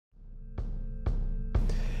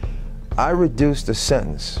I reduced the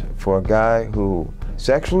sentence for a guy who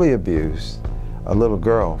sexually abused a little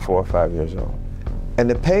girl, 4 or 5 years old. And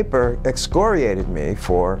the paper excoriated me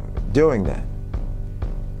for doing that.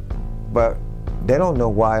 But they don't know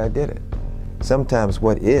why I did it. Sometimes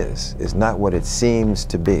what is not what it seems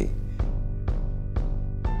to be.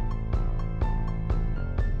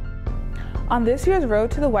 On this year's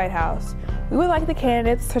Road to the White House, we would like the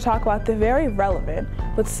candidates to talk about the very relevant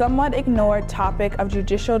but somewhat ignored topic of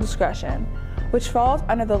judicial discretion, which falls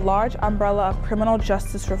under the large umbrella of criminal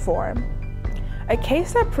justice reform. A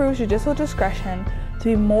case that proves judicial discretion to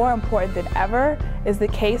be more important than ever is the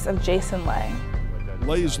case of Jason Lay.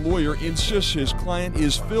 Lay's lawyer insists his client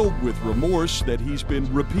is filled with remorse that he's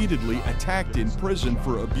been repeatedly attacked in prison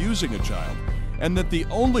for abusing a child, and that the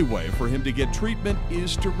only way for him to get treatment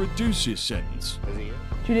is to reduce his sentence.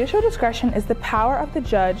 Judicial discretion is the power of the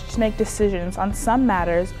judge to make decisions on some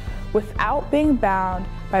matters without being bound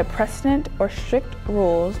by precedent or strict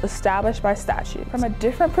rules established by statute. From a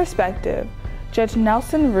different perspective, Judge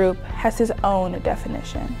Nelson Roop has his own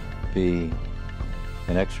definition. Be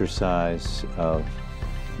an exercise of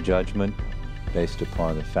judgment based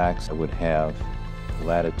upon the facts. I would have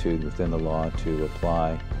latitude within the law to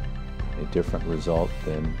apply a different result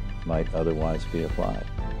than might otherwise be applied.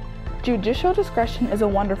 Judicial discretion is a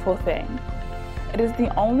wonderful thing. It is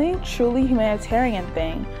the only truly humanitarian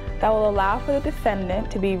thing that will allow for the defendant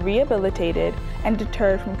to be rehabilitated and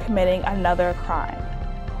deterred from committing another crime,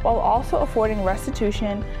 while also affording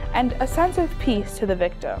restitution and a sense of peace to the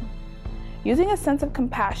victim. Using a sense of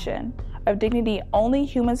compassion, of dignity only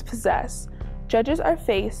humans possess, judges are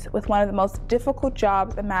faced with one of the most difficult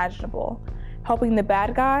jobs imaginable, helping the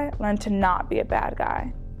bad guy learn to not be a bad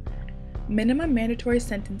guy. Minimum mandatory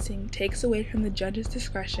sentencing takes away from the judge's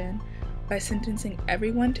discretion by sentencing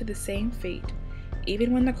everyone to the same fate,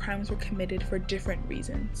 even when the crimes were committed for different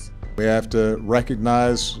reasons. We have to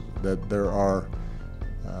recognize that there are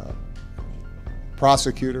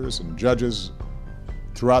prosecutors and judges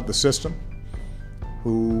throughout the system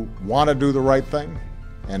who want to do the right thing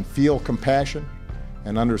and feel compassion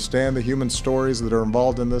and understand the human stories that are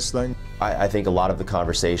involved in this thing. I think a lot of the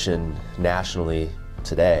conversation nationally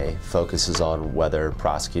today focuses on whether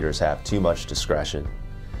prosecutors have too much discretion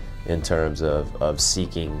in terms of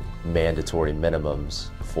seeking mandatory minimums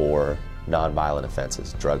for nonviolent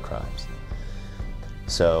offenses, drug crimes.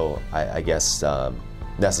 So I guess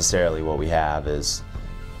necessarily what we have is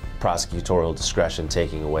prosecutorial discretion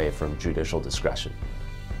taking away from judicial discretion.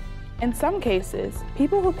 In some cases,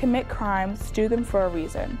 people who commit crimes do them for a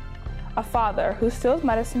reason. A father who steals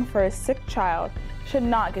medicine for his sick child should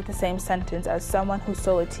not get the same sentence as someone who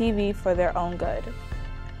stole a TV for their own good.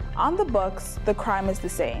 On the books, the crime is the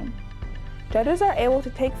same. Judges are able to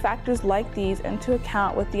take factors like these into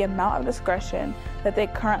account with the amount of discretion that they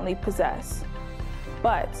currently possess.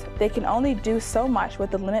 But they can only do so much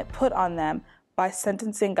with the limit put on them by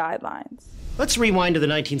sentencing guidelines. Let's rewind to the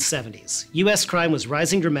 1970s. U.S. crime was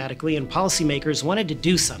rising dramatically and policymakers wanted to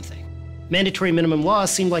do something. Mandatory minimum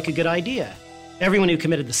laws seemed like a good idea. Everyone who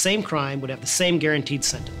committed the same crime would have the same guaranteed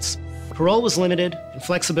sentence. Parole was limited and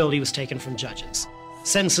flexibility was taken from judges.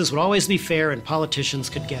 Sentences would always be fair and politicians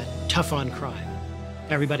could get tough on crime.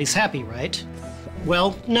 Everybody's happy, right?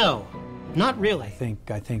 Well, no, not really.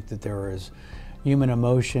 I think that there is human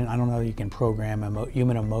emotion. I don't know that you can program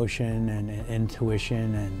human emotion and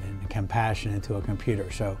intuition and compassion into a computer.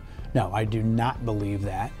 So no, I do not believe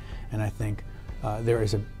that. And I think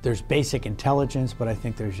there's basic intelligence, but I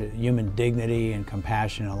think there's human dignity and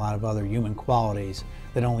compassion and a lot of other human qualities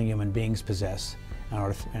that only human beings possess.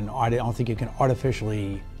 And I don't think you can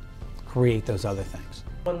artificially create those other things.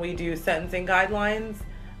 When we do sentencing guidelines,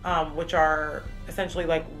 which are essentially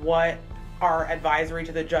like what are advisory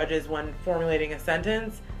to the judges when formulating a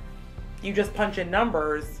sentence, you just punch in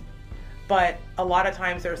numbers, but a lot of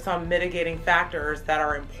times there's some mitigating factors that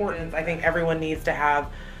are important. I think everyone needs to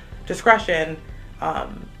have discretion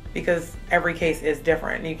because every case is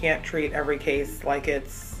different. You can't treat every case like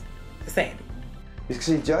it's the same. You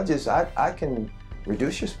see, judges, I can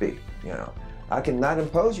reduce your speed, you know. I can not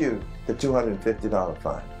impose you the $250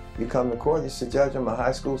 fine. You come to court, you say, Judge, I'm a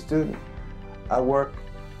high school student. I work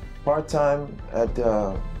part-time at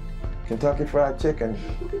Kentucky Fried Chicken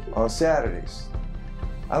on Saturdays.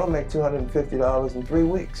 I don't make $250 in 3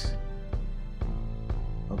 weeks.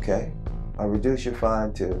 Okay, I'll reduce your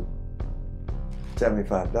fine to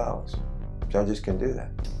 $75. Judges can do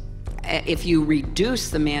that. If you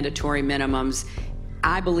reduce the mandatory minimums,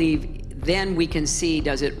 I believe then we can see,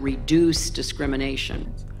 does it reduce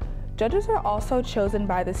discrimination? Judges are also chosen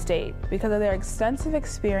by the state because of their extensive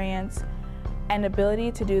experience and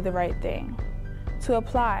ability to do the right thing. To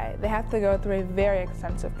apply, they have to go through a very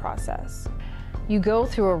extensive process. You go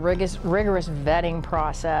through a rigorous vetting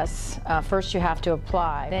process. First you have to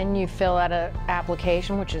apply. Then you fill out an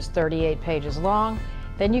application, which is 38 pages long.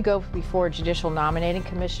 Then you go before a judicial nominating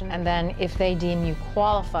commission, and then if they deem you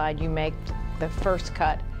qualified, you make the first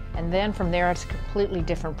cut. And then from there, it's a completely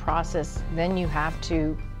different process. Then you have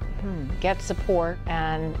to get support,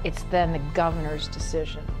 and it's then the governor's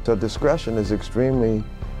decision. So discretion is extremely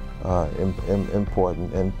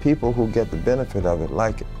important, and people who get the benefit of it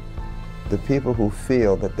like it. The people who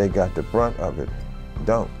feel that they got the brunt of it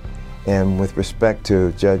don't. And with respect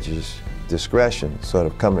to judges' discretion, sort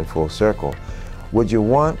of coming full circle, would you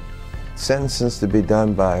want sentences to be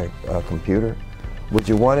done by a computer? Would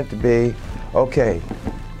you want it to be, okay,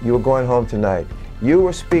 you were going home tonight, you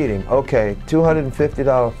were speeding, okay,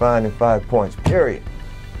 $250 fine and 5 points, period.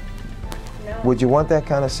 No. Would you want that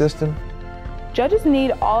kind of system? Judges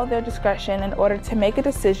need all of their discretion in order to make a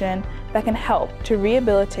decision that can help to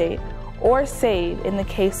rehabilitate or save, in the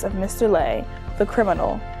case of Mr. Lay, the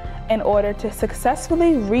criminal, in order to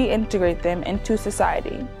successfully reintegrate them into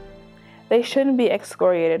society. They shouldn't be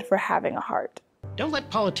excoriated for having a heart. Don't let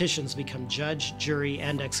politicians become judge, jury,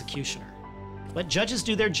 and executioner. Let judges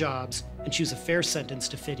do their jobs and choose a fair sentence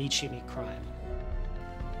to fit each unique crime.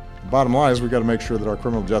 The bottom line is we've got to make sure that our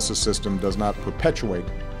criminal justice system does not perpetuate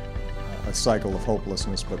a cycle of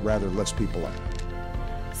hopelessness, but rather lifts people up.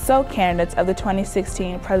 So, candidates of the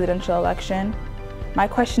 2016 presidential election, my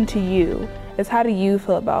question to you is, how do you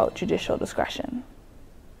feel about judicial discretion?